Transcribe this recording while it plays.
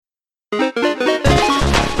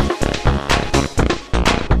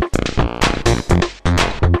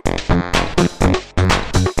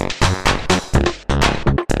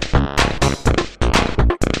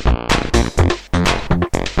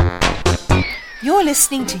You're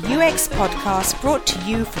listening to UX Podcast brought to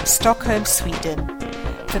you from Stockholm, Sweden.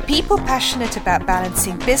 For people passionate about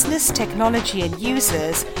balancing business, technology and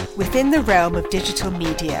users within the realm of digital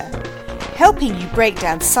media. Helping you break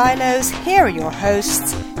down silos, here are your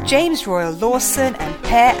hosts, James Royal Lawson and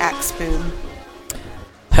Per Axboom.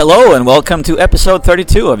 Hello and welcome to episode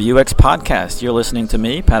 32 of UX Podcast. You're listening to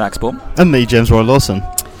me, Per Axboom. And me, James Royal Lawson.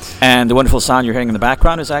 And the wonderful sound you're hearing in the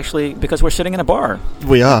background is actually because we're sitting in a bar.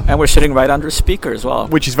 We are. And we're sitting right under a speaker as well.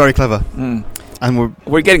 Which is very clever. And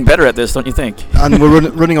we're getting better at this, don't you think? And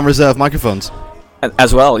we're running on reserve microphones.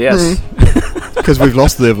 As well, yes. Because we've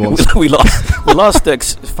lost the other ones. we lost the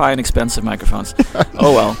fine, expensive microphones.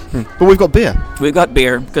 Oh well. But we've got beer. We've got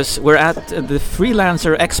beer because we're at the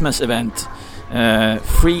Freelancer Xmas event.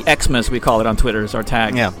 Free Xmas, we call it on Twitter, is our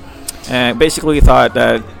tag. Yeah. Basically, we thought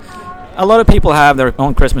that a lot of people have their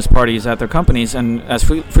own Christmas parties at their companies, and as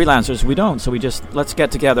freelancers, we don't. So we just, let's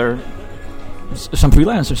get together some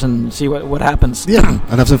freelancers and see what happens. Yeah,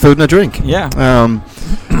 and have some food and a drink. Yeah.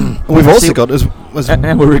 We've also got...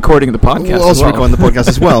 and we're recording the podcast. We're also recording the podcast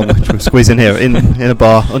as well, which we'll squeeze in here, in a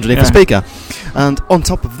bar underneath the speaker. And on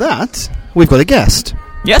top of that, we've got a guest.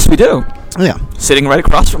 Yes, we do. Yeah. Sitting right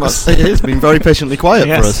across from us. It has been very patiently quiet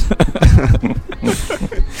for us.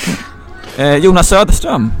 Jonas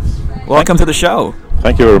Söderström, welcome to the show.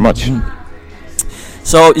 Thank you very much.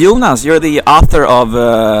 So, Jonas, you're the author of...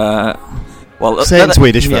 say it in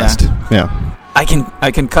Swedish first. Yeah. I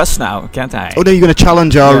can cuss now, can't I? Oh, no, you're going to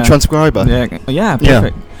challenge our transcriber. Yeah,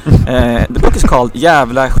 perfect. The book is called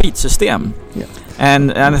Jävla, skitsystem. Yeah.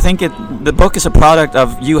 And I think the book is a product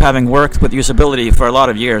of you having worked with usability for a lot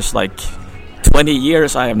of years, like 20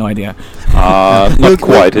 years, I have no idea. Not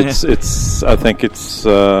quite. It's. I think it's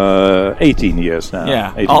 18 years now.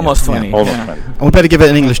 Yeah, almost 20. Yeah. Almost 20. And we better give it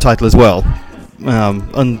an English title as well.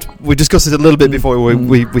 And we discussed it a little bit before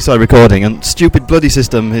we started recording. And stupid bloody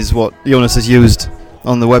system is what Jonas has used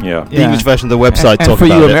on the web. Yeah. The English version of the website. And for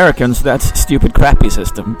you Americans, that's stupid crappy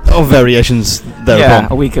system. Or variations thereupon.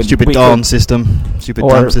 Yeah, we could. Stupid dawn system. Stupid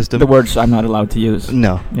damn system. The words I'm not allowed to use.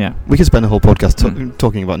 No. Yeah. We could spend a whole podcast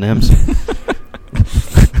talking about names.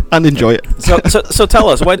 And enjoy it. So tell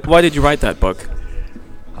us, why did you write that book?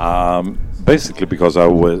 Basically because I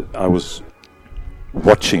was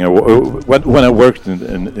watching when I worked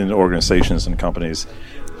in organizations and companies,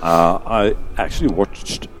 I actually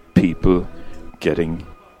watched people getting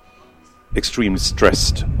extremely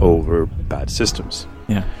stressed over bad systems.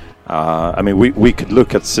 Yeah. I mean, we could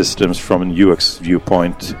look at systems from an UX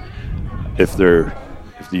viewpoint, if the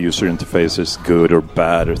user interface is good or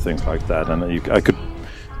bad or things like that, and I could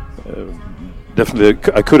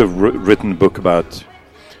I could have written a book about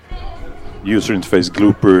user interface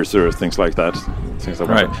gloopers or things like that.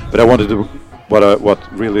 Right. But I wanted to. What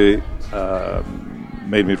really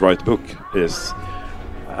made me write the book is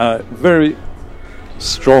a very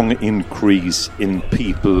strong increase in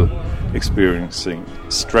people experiencing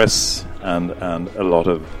stress and a lot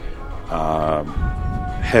of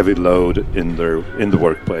heavy load in the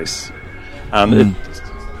workplace, and it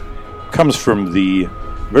comes from the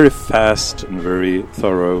very fast and very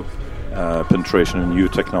thorough penetration of new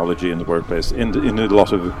technology in the workplace in a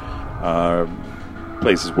lot of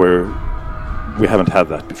places where we haven't had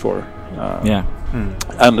that before.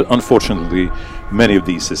 And unfortunately, many of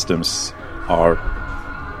these systems are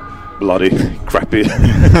bloody, crappy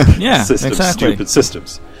systems, exactly. Stupid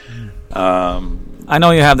systems. I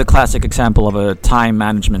know you have the classic example of a time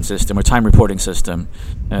management system or time reporting system,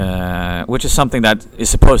 which is something that is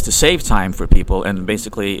supposed to save time for people, and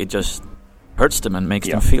basically it just hurts them and makes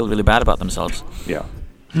them feel really bad about themselves. Yeah.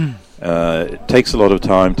 It takes a lot of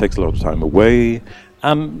time away,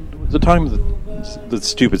 and the time that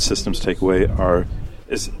stupid systems take away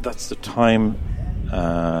that's the time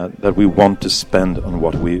that we want to spend on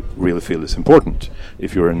what we really feel is important.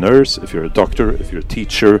 If you're a nurse, if you're a doctor, if you're a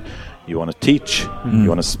teacher, you want to teach, you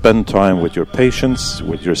want to spend time with your patients,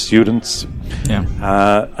 with your students. Yeah.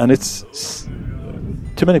 And it's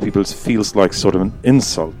to many people it feels like sort of an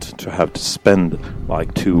insult to have to spend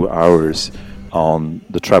like 2 hours on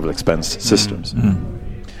the travel expense systems.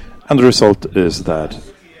 And the result is that,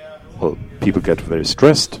 well, people get very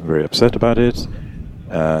stressed, very upset about it.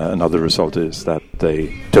 Another result is that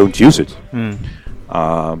they don't use it.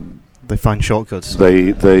 They find shortcuts.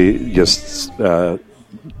 They just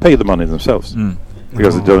pay the money themselves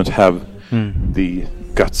because they don't have the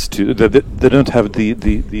guts to. They don't have the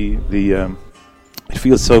it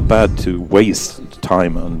feels so bad to waste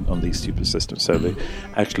time on these stupid systems, so they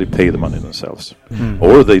actually pay the money themselves,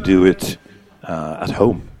 or they do it at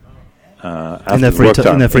home in their free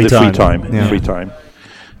time. Free time.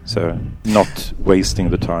 So not wasting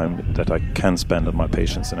the time that I can spend on my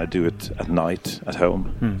patients, and I do it at night at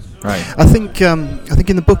home. Right. I think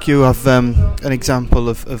in the book you have an example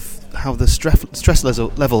of how the stress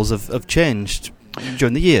levels have changed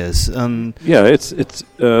during the years. It's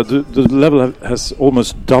the level has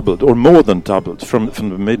almost doubled, or more than doubled, from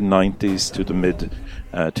the mid 90s to the mid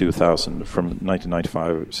 2000, from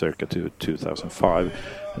 1995 circa to 2005.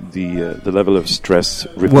 The level of stress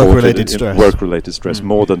reported work-related stress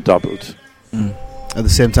more than doubled. At the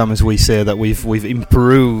same time as we say that we've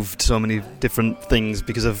improved so many different things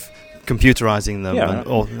because of computerizing them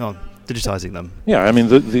or digitizing them. Yeah, I mean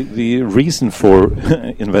the reason for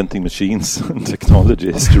inventing machines and technology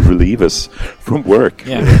is to relieve us from work.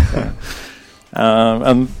 Yeah.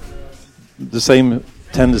 And the same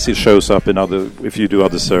tendency shows up in if you do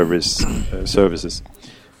other services.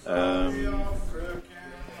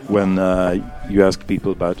 When you ask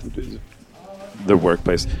people about their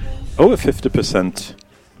workplace, over 50%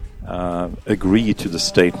 agree to the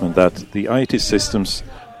statement that the IT systems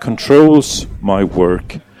controls my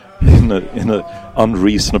work in an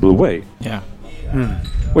unreasonable way. Yeah.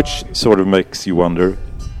 Which sort of makes you wonder,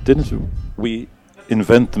 didn't we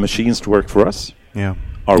invent the machines to work for us? Yeah.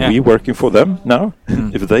 Are we working for them now,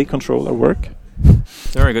 if they control our work?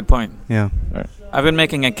 Very good point. Yeah. Right. I've been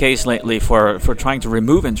making a case lately for trying to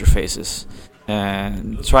remove interfaces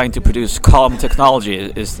and trying to produce calm technology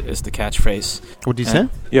is the catchphrase. What did you say?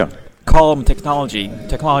 Yeah. Calm technology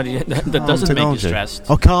that doesn't make you stressed.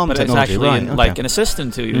 Oh, calm but technology, it's actually like an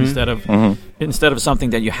assistant to you instead of something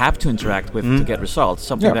that you have to interact with to get results.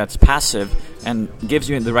 Something that's passive and gives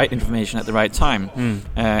you the right information at the right time.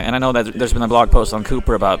 And I know that there's been a blog post on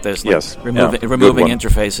Cooper about this. Removing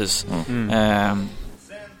interfaces.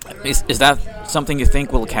 Is that something you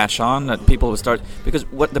think will catch on, that people will start? Because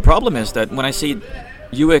what the problem is that when I see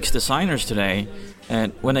UX designers today,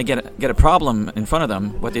 and when they get a problem in front of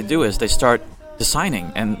them, what they do is they start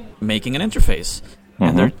designing and making an interface,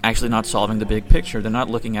 and they're actually not solving the big picture. They're not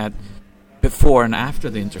looking at before and after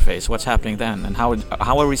the interface, what's happening then, and how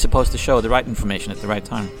are we supposed to show the right information at the right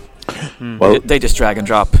time? Well, they just drag and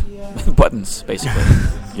drop buttons, basically.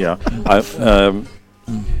 Yeah.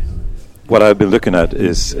 What I've been looking at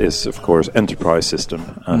is of course enterprise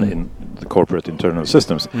system and in the corporate internal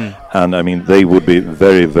systems, and I mean they would be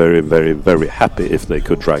very, very, very, very happy if they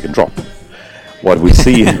could drag and drop. What we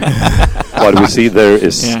see there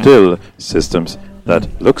is still systems that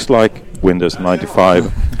looks like Windows 95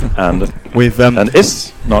 and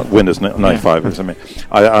is not Windows 95. I mean,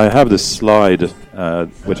 I have this slide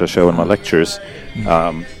which I show in my lectures.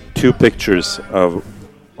 2 pictures of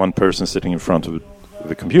one person sitting in front of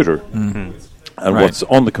the computer, and what's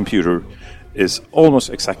on the computer is almost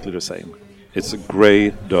exactly the same. It's a grey,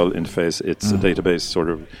 dull interface. It's a database sort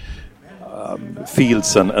of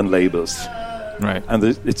fields and labels, right? And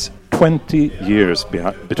it's 20 years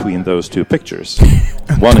between those 2 pictures.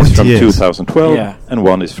 One is from 2012, and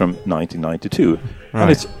one is from 1992, and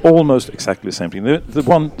it's almost exactly the same thing.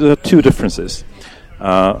 There are 2 differences.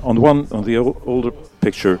 On the older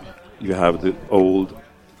picture, you have the old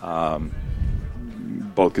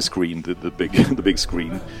bulky screen, the big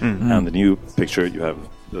screen, and the new picture you have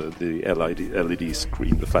the LED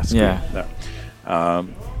screen, the flat screen.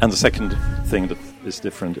 And the second thing that is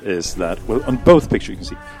different is that, well, on both pictures you can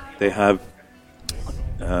see they have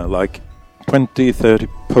like 20-30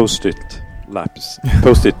 post-it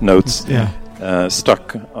notes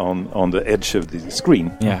stuck on the edge of the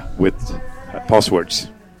screen with passwords.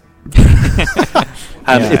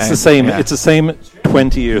 And it's the same. It's the same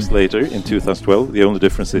 20 years later in 2012. The only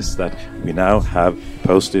difference is that we now have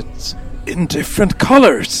post-its in different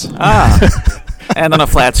colors. And on a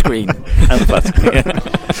flat screen.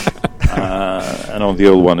 And on the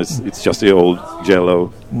old one, it's just the old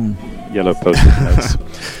yellow post-it notes.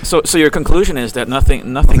 So your conclusion is that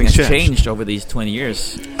nothing has changed over these 20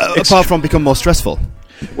 years, apart from become more stressful.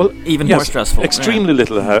 Well, even more stressful. Extremely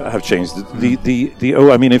little have changed.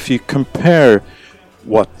 I mean, if you compare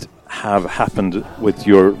what have happened with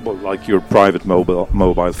your private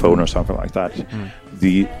mobile phone or something like that,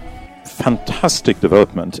 the fantastic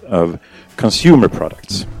development of consumer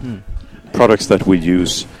products, products that we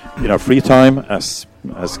use in our free time as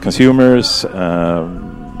consumers,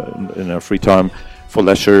 in our free time for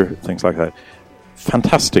leisure, things like that.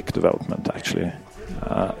 Fantastic development, actually.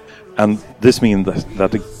 And this means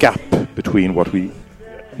that the gap between what we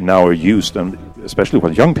now are used, and especially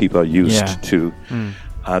what young people are used to,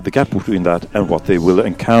 the gap between that and what they will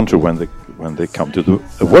encounter when they come to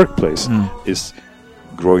the workplace is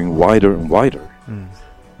growing wider and wider. And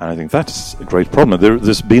I think that's a great problem.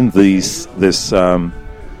 There's been this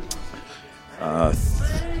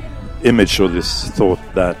image or this thought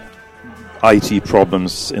that IT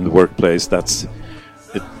problems in the workplace, that's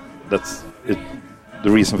it. The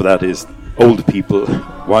reason for that is old people,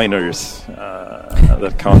 whiners,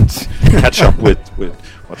 that can't catch up with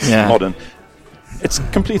what's modern. It's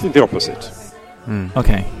completely the opposite.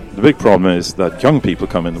 Okay. The big problem is that young people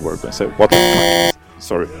come in the workplace and say, "What the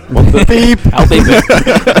sorry, what the beep? I'll beep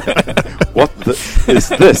it. What is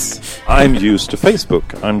this? I'm used to Facebook.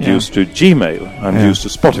 I'm used to Gmail. I'm used to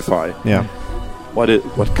Spotify. Yeah.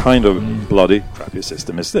 What kind of bloody crappy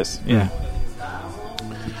system is this?" Yeah.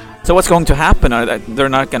 So what's going to happen? They're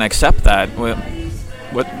not going to accept that.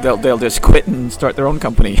 They'll just quit and start their own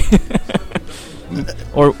company,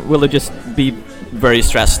 or will they just be very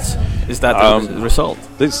stressed? Is that the result?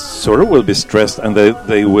 They sort of will be stressed, and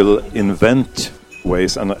they will invent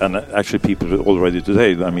ways. And actually, people already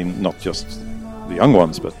today. I mean, not just the young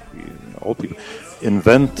ones, but all people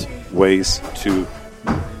invent ways to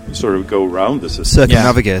sort of go around the system.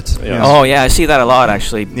 Circumnavigate. Yeah. Oh yeah, I see that a lot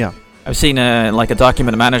actually. Yeah. I've seen a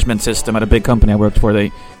document management system at a big company I worked for.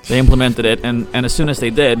 They implemented it, and as soon as they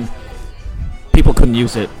did, people couldn't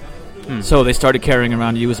use it. So they started carrying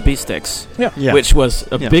around USB sticks, which was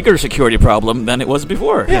a bigger security problem than it was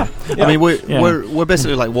before. Yeah. I mean, we're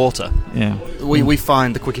basically like water. Yeah. We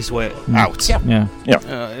find the quickest way out. Yeah.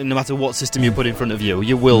 No matter what system you put in front of you,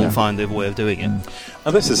 you will find a way of doing it.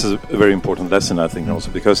 And this is a very important lesson, I think, also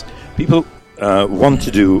because people want to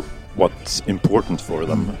do what's important for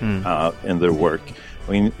them in their work.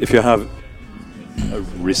 I mean, if you have a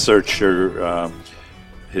researcher,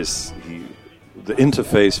 the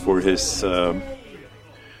interface for his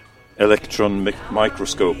electron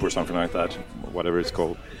microscope or something like that, whatever it's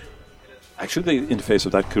called, actually the interface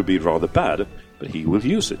of that could be rather bad, but he will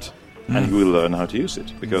use it, and he will learn how to use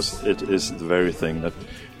it, because it is the very thing that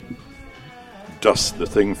does the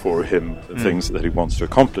thing for him, the things that he wants to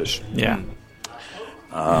accomplish. Yeah.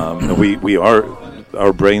 Our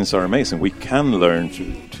brains are amazing. We can learn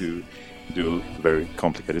to do very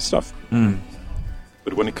complicated stuff.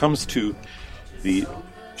 But when it comes to the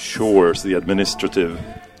chores, the administrative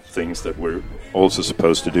things that we're also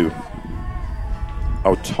supposed to do,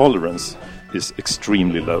 our tolerance is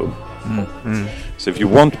extremely low. So if you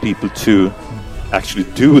want people to actually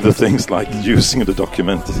do the things like using the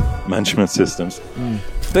document management systems,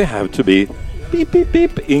 they have to be beep, beep,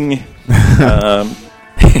 beeping.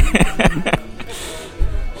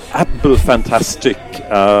 Apple fantastic,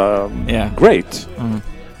 great,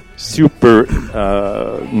 super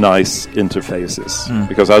nice interfaces,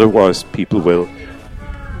 because otherwise people will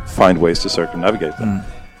find ways to circumnavigate them.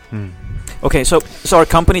 Okay, so are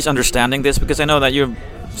companies understanding this? Because I know that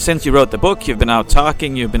since you wrote the book, you've been out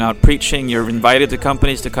talking, you've been out preaching, you're invited to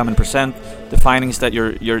companies to come and present the findings that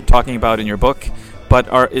you're talking about in your book.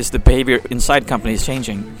 But is the behavior inside companies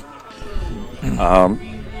changing?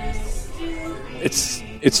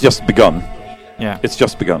 It's just begun. Yeah, it's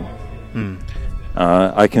just begun.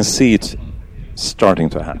 I can see it starting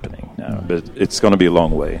to happening now, but it's going to be a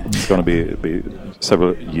long way. It's going to be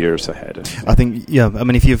several years ahead. I think, I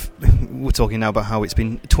mean, we're talking now about how it's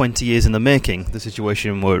been 20 years in the making, the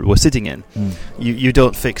situation we're sitting in. You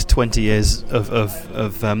don't fix 20 years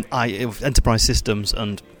of enterprise systems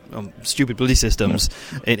and stupid bloody systems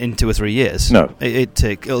in 2 or 3 years. No,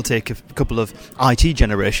 it'll take a couple of IT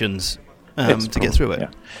generations to get through it. Yeah.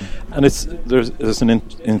 And there's an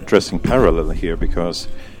interesting parallel here, because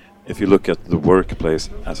if you look at the workplace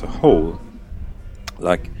as a whole,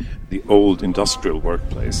 like the old industrial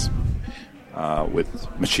workplace with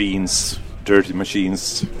machines, dirty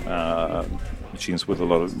machines, machines with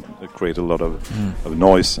create a lot of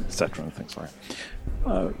noise, etc., and things like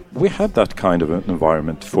that. We had that kind of an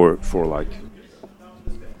environment for like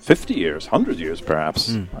 50 years, 100 years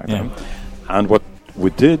perhaps. And what we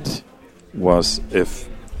did was, if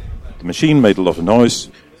the machine made a lot of noise,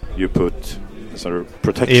 you put sort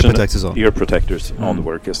of ear protectors on the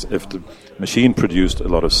workers. If the machine produced a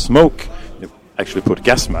lot of smoke, you actually put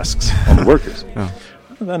gas masks on the workers.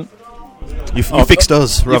 And then you fixed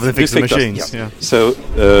us rather than fix the machines. So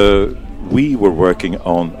we were working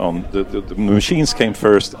on the machines came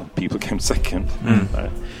first and people came second.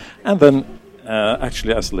 And then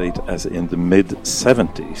actually as late as in the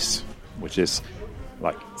mid-70s, which is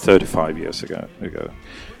like 35 years ago,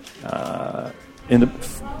 in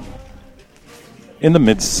the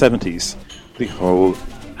mid-70s, the whole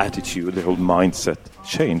attitude, the whole mindset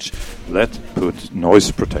changed. Let's put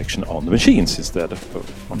noise protection on the machines instead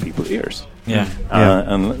of on people's ears.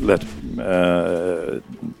 And let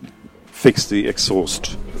fix the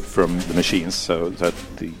exhaust from the machines so that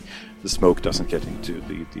the the smoke doesn't get into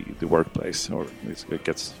the workplace, or it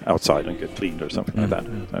gets outside and get cleaned or something like that.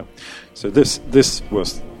 So this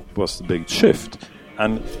was the big shift,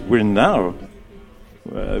 and we're now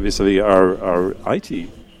vis-a-vis our IT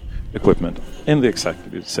equipment in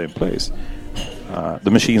exactly the same place.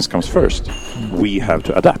 The machines comes first. We have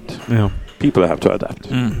to adapt. Yeah. People have to adapt.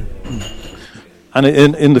 And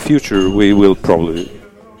in the future, we will probably,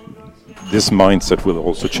 this mindset will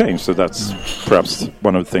also change. So that's perhaps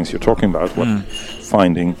one of the things you're talking about,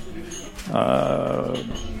 finding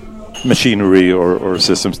machinery or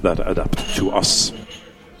systems that adapt to us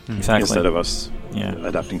instead of us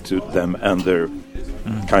adapting to them and their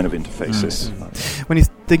kind of interfaces. When you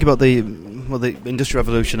think about the Industrial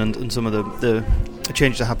Revolution and some of the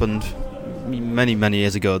change that happened many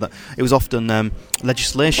years ago, that it was often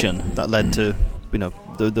legislation that led to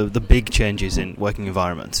the big changes in working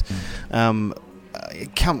environments.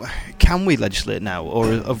 Can we legislate now,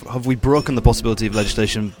 or have we broken the possibility of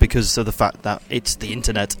legislation because of the fact that it's the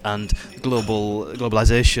internet and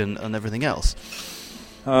globalization and everything else?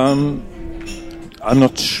 I'm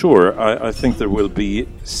not sure. I think there will be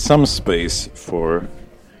some space for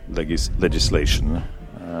legislation.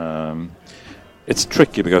 It's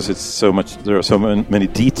tricky because it's so much. There are so many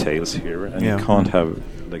details here, and you can't have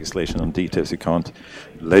legislation on details. You can't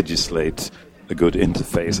legislate a good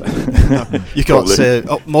interface. You can't say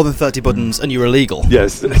more than 30 buttons and you're illegal.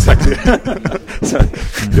 Yes, exactly.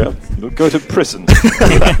 You'll go to prison.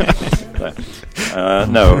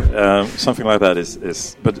 Something like that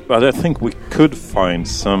is. But I think we could find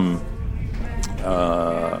some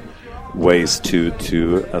ways to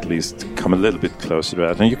at least come a little bit closer to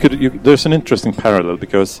that. And there's an interesting parallel,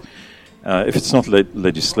 because if it's not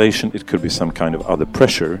legislation, it could be some kind of other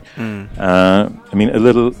pressure.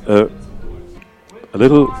 A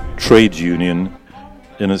little trade union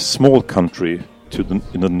in a small country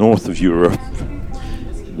in the north of Europe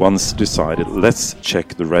once decided, let's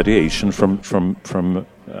check the radiation from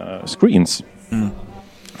screens,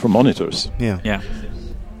 from monitors.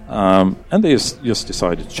 And they just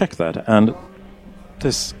decided to check that, and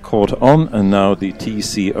this caught on, and now the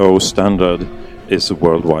TCO standard is a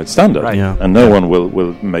worldwide standard, and no one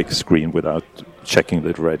will make a screen without checking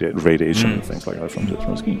the radiation and things like that from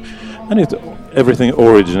the screen. And everything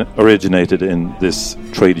originated in this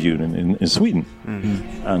trade union in Sweden,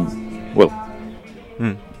 and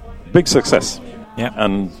big success.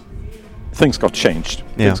 And things got changed.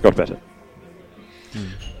 Things got better,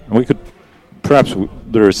 and we could. Perhaps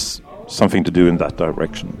there is something to do in that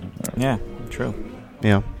direction. True.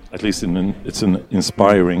 At least it's an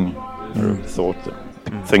inspiring thought that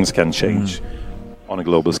things can change on a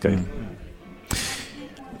global scale.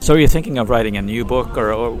 So you're thinking of writing a new book,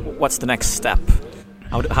 or what's the next step?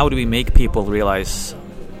 How do we make people realize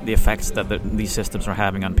the effects that these systems are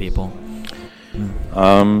having on people?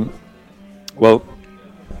 Well,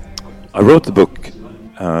 I wrote the book.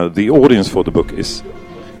 The audience for the book is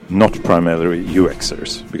not primarily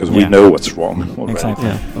UXers, because we know what's wrong already.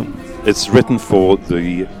 Exactly. It's written for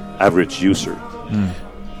the average user.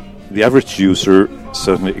 The average user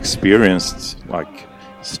certainly experienced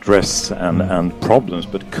stress and problems,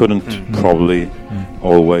 but couldn't probably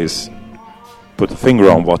always put a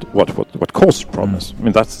finger on what caused problems. I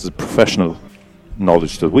mean, that's the professional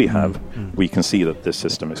knowledge that we have. We can see that this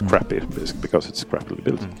system is crappy because it's crappily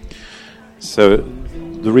built. So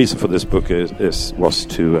the reason for this book was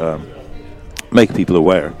to make people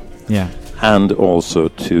aware, and also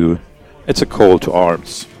it's a call to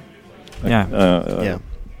arms.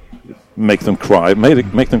 Make them cry,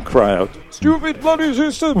 make them cry out, "Stupid bloody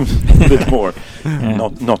system!" a bit more,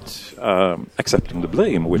 not accepting the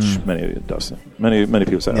blame, which many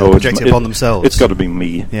people say, project it upon themselves. It's got to be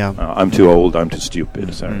me. I'm too old. I'm too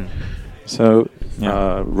stupid. So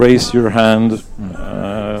raise your hand,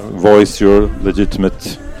 voice your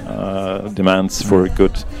legitimate demands for a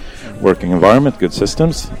good working environment, good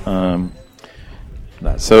systems. And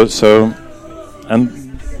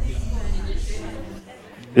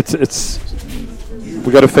it's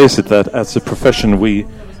we got to face it that as a profession, we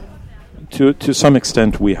to some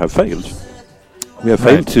extent we have failed. We have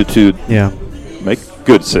failed to make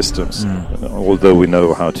good systems, although we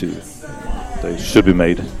know how they should be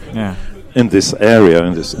made. In this area,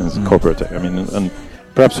 in this corporate, and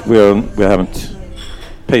perhaps we haven't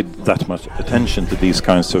paid that much attention to these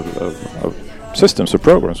kinds of systems or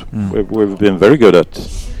programs. We've been very good at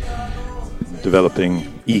developing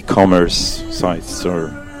e-commerce sites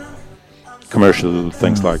or commercial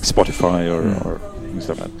things like Spotify or things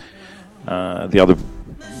like that. The other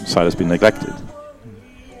side has been neglected.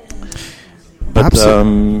 But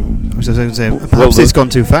perhaps it's gone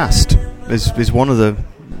too fast. Is one of the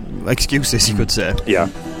excuses, you could say. Yeah.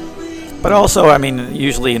 But also, I mean,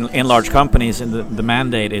 usually in large companies, the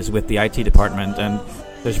mandate is with the IT department, and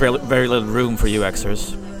there's very little room for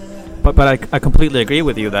UXers. But I completely agree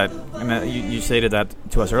with you that, and you stated that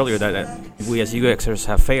to us earlier, that we as UXers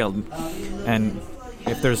have failed. And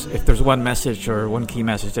if there's one message or one key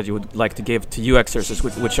message that you would like to give to UXers,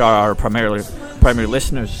 which are our primary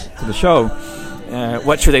listeners to the show,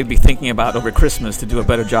 what should they be thinking about over Christmas to do a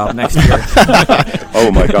better job next year?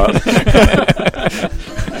 Oh my God.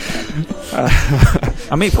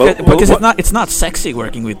 I mean, because it's not sexy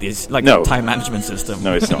working with these time management system.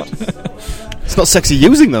 No, it's not. It's not sexy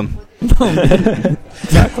using them. No,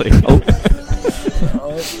 exactly.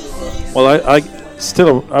 Well, I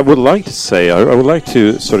would like to say, I would like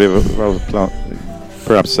to sort of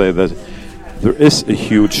perhaps say that there is a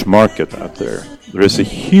huge market out there. There is a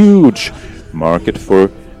huge market for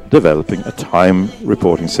developing a time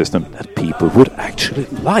reporting system that people would actually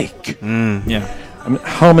like. Yeah. I mean,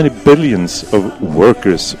 how many billions of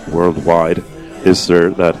workers worldwide is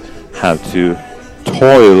there that have to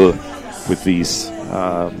toil with these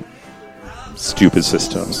stupid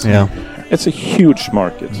systems? Yeah, it's a huge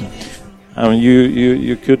market. I mean,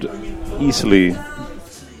 you could easily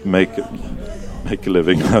make a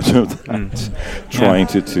living out of that, trying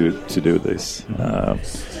to do this.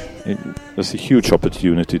 There's a huge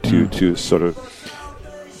opportunity to sort of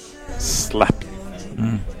slap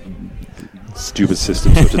stupid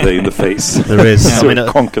systems of today in the face. There is. I mean,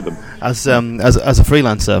 conquer them. As a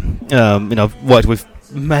freelancer, I've worked with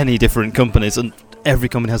many different companies, and every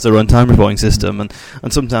company has their own time reporting system, and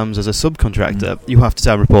sometimes as a subcontractor, you have to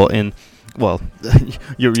time report in. Well,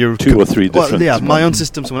 you're 2 or 3 different. Well, my own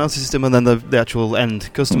system, someone else's system, and then the actual end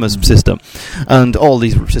customer's system. And all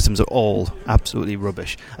these systems are all absolutely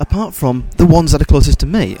rubbish, apart from the ones that are closest to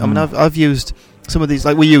me. I mean, I've used some of these,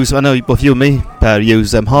 like we use. I know both you and me, Per,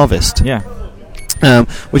 use Harvest. Yeah.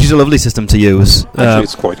 Which is a lovely system to use. Actually,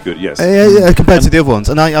 it's quite good, yes. Compared to the other ones.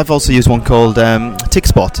 And I've also used one called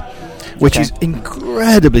TickSpot, which is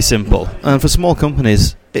incredibly simple. And for small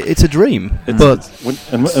companies, it's a dream.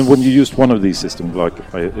 When you used one of these systems, like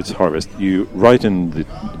it's Harvest, you write in the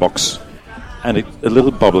box, and a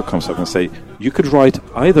little bubble comes up and say, you could write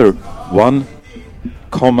either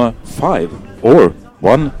 1,5 or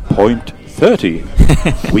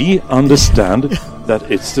 1.30. We understand that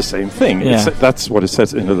it's the same thing. Yeah. That's what it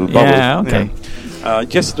says in a little bubble. Yeah, okay.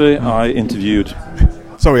 Yesterday I interviewed...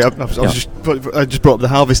 Sorry, I just brought up the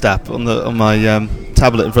Harvest app on my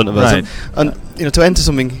tablet in front of us, and to enter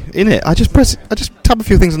something in it, I just tab a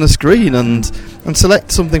few things on the screen and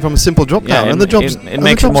select something from a simple drop down, and the jobs it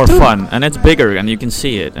makes it more fun, and it's bigger, and you can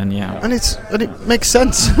see it, and it makes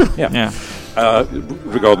sense. Yeah.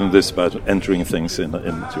 Regarding this about entering things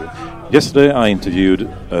into it. Yesterday I interviewed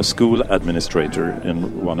a school administrator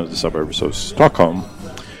in one of the suburbs of Stockholm,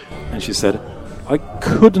 and she said, I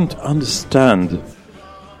couldn't understand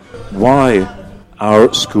why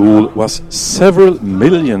our school was several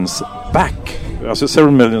millions back,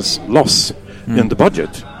 several millions loss in the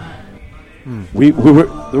budget.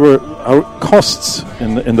 Our costs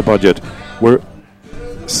in the budget were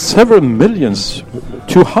several millions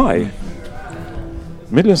too high,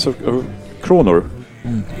 millions of kronor.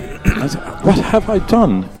 I said, what have I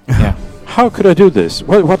done? Yeah. How could I do this?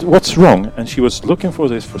 What's wrong? And she was looking for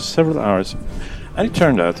this for several hours, and it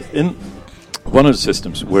turned out in one of the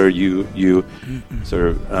systems where you sort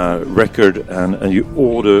of record and you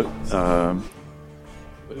order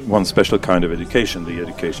one special kind of education, the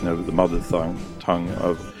education of the mother tongue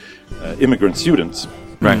of immigrant students.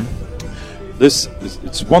 Right. It's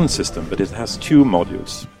one system, but it has 2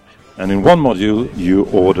 modules. And in one module you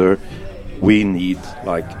order, we need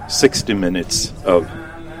like 60 minutes of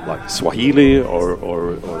like Swahili or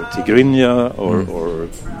Tigrinya or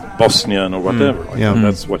Bosnian or whatever.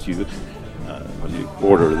 That's what you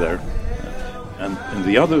order there. And in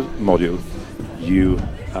the other module, you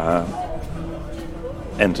should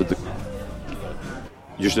enter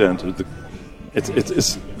the.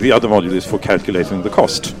 It's the other module is for calculating the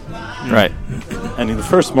cost. Right. And in the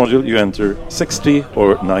first module, you enter 60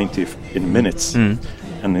 or 90 in minutes. And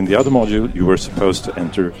in the other module, you were supposed to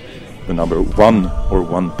enter the number 1 or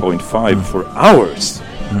 1.5 for hours.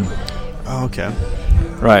 Okay.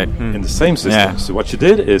 Right. In the same system. Yeah. So what you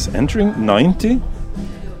did is entering 90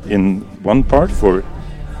 in one part for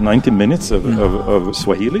 90 minutes of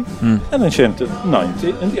Swahili, and then she entered 90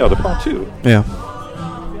 in the other part too. Yeah.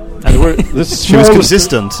 And she was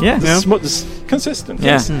consistent. Yeah. Consistent.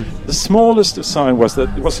 Yeah. Yes. The smallest sign was that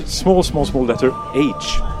it was a small letter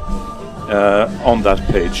H on that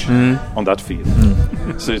page, on that field.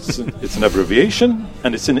 So it's an abbreviation,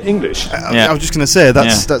 and it's in English. I was just going to say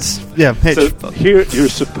that's H. So here you're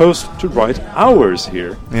supposed to write hours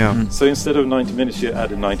here. Yeah. So instead of 90 minutes, you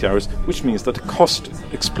added 90 hours, which means that the cost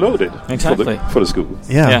exploded for the school.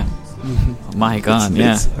 Yeah. Oh my God!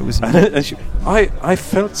 It was. I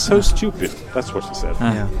felt so stupid. That's what she said.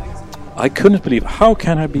 I couldn't believe. How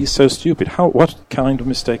can I be so stupid? What kind of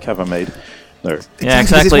mistake have I made? No. Yeah,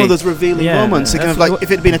 exactly. It's one of those revealing moments. Kind of like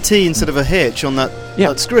if it had been a T instead of a H on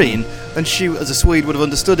that screen, then she, as a Swede, would have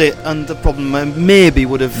understood it, and the problem maybe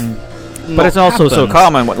would have. But it's also so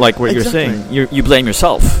common, like what you're saying. You blame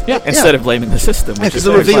yourself instead of blaming the system. Because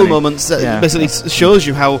the reveal moments basically shows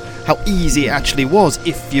you how easy it actually was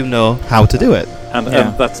if you know how to do it. And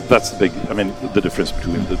that's the big. I mean, the difference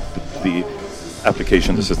between the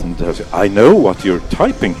application, the system tells you, I know what you're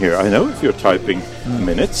typing here. I know if you're typing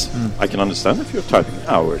minutes. I can understand if you're typing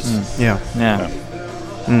hours.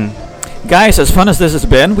 Guys, as fun as this has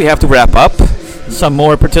been, we have to wrap up. Some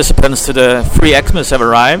more participants to the free Xmas have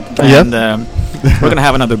arrived, and we're going to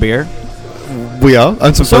have another beer. We are,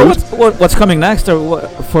 and some food. So what's coming next for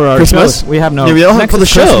our Christmas? Shows? We have no... for the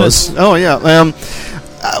shows? Oh, yeah.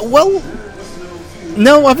 Well...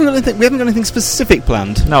 No, we haven't got anything specific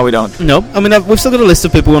planned. No, we don't. No, I mean we've still got a list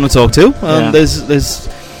of people we want to talk to. There's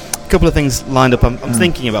a couple of things lined up. I'm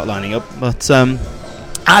thinking about lining up, but I'm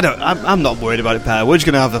not worried about it, Per. We're just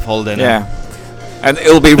going to have a holiday now. Yeah, and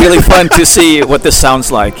it'll be really fun to see what this sounds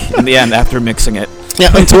like in the end after mixing it.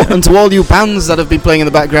 Yeah, and to all you bands that have been playing in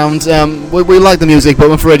the background, we like the music, but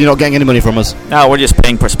I'm afraid you're not getting any money from us. No, we're just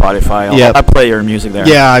paying for Spotify. I'll play your music there.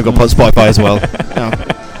 Yeah, I've got Spotify as well.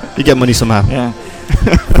 You get money somehow. Yeah.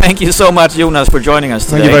 Thank you so much, Jonas, for joining us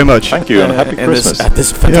today. Thank you very much. Thank you, and happy Christmas. At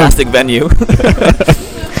this fantastic venue.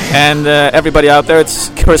 And everybody out there,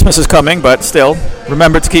 Christmas is coming, but still,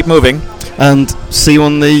 remember to keep moving. And see you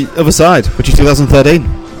on the other side, which is 2013.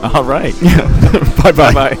 All right.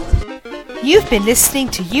 Bye-bye. Bye-bye. You've been listening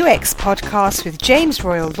to UX Podcast with James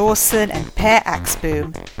Royal Lawson and Per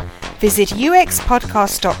Axboom. Visit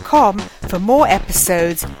uxpodcast.com for more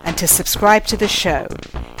episodes and to subscribe to the show.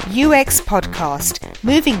 UX Podcast,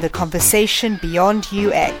 moving the conversation beyond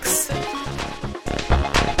UX.